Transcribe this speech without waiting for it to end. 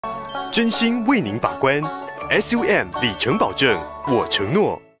真心为您把关。SUM 里程保证，我承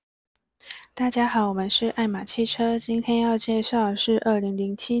诺。大家好，我们是爱玛汽车，今天要介绍的是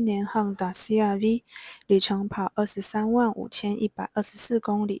2007年 Honda Cr-V 里程跑235124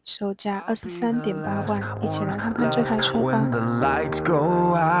公里，售价23.8万，一起来看看这台车吧。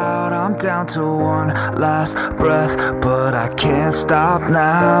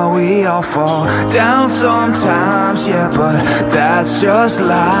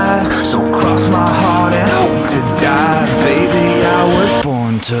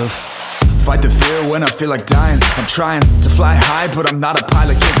Fight the fear when I feel like dying. I'm trying to fly high, but I'm not a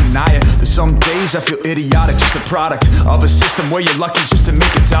pilot, can't deny it. There's some days I feel idiotic, just a product of a system where you're lucky just to make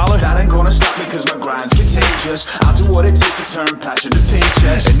a dollar. That ain't gonna stop me cause my grind's contagious. I'll do what it takes to turn passion to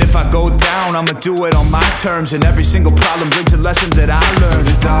paychecks. And if I go down, I'ma do it on my terms. And every single problem brings a lesson that I learned.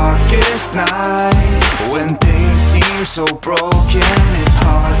 The darkest nights, when things seem so broken, it's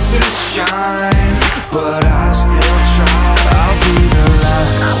hard to shine, but I still try. I'll be the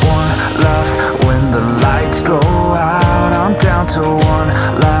last one left when the lights go out. I'm down to one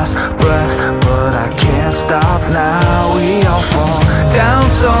last breath, but I can't stop now. We all fall down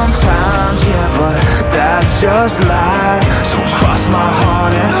sometimes, yeah, but that's just life. So cross my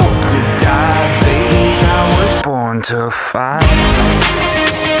heart and hope to die. Baby, I was born to fight.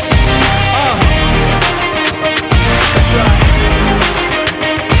 That's right.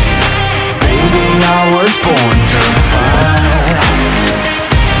 Baby, I was born to fight.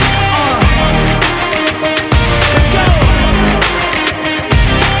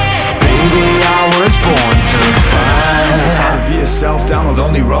 Yourself down a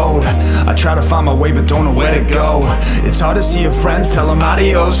lonely road. I try to find my way but don't know where to go. It's hard to see your friends, tell them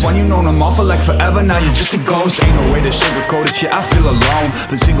adios. When you known them all for like forever, now you're just a ghost. Ain't no way to sugarcoat it, yeah, I feel alone.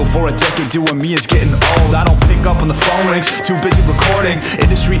 Been single for a decade, doing me is getting old. I don't pick up on the phone rings, too busy recording.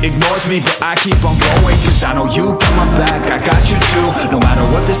 Industry ignores me, but I keep on going. Cause I know you got my back, I got you too. No matter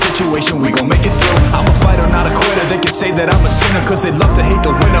what the situation, we gon' make it through. I'm a fighter, not a quitter. They can say that I'm a sinner cause they love to hate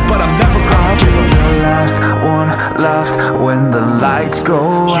the winner, but I'm never gonna give up. The last one left when the lights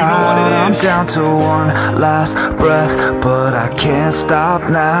go out. I'm down to one last breath, but I can't stop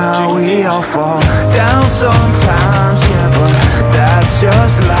now. We all fall down sometimes, yeah, but that's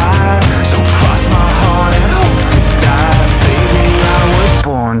just life. So cross my heart and hope to die. Baby, I was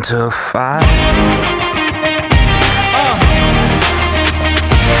born to fight.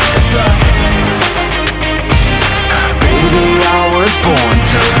 That's right. Baby, I was born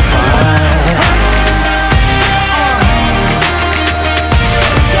to fight.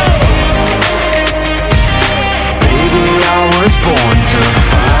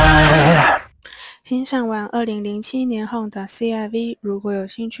欣赏完2007年 Honda Cr-V， 如果有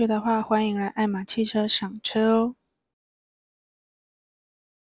兴趣的话，欢迎来爱玛汽车赏车哦。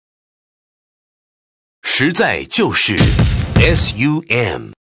实在就是 SUM。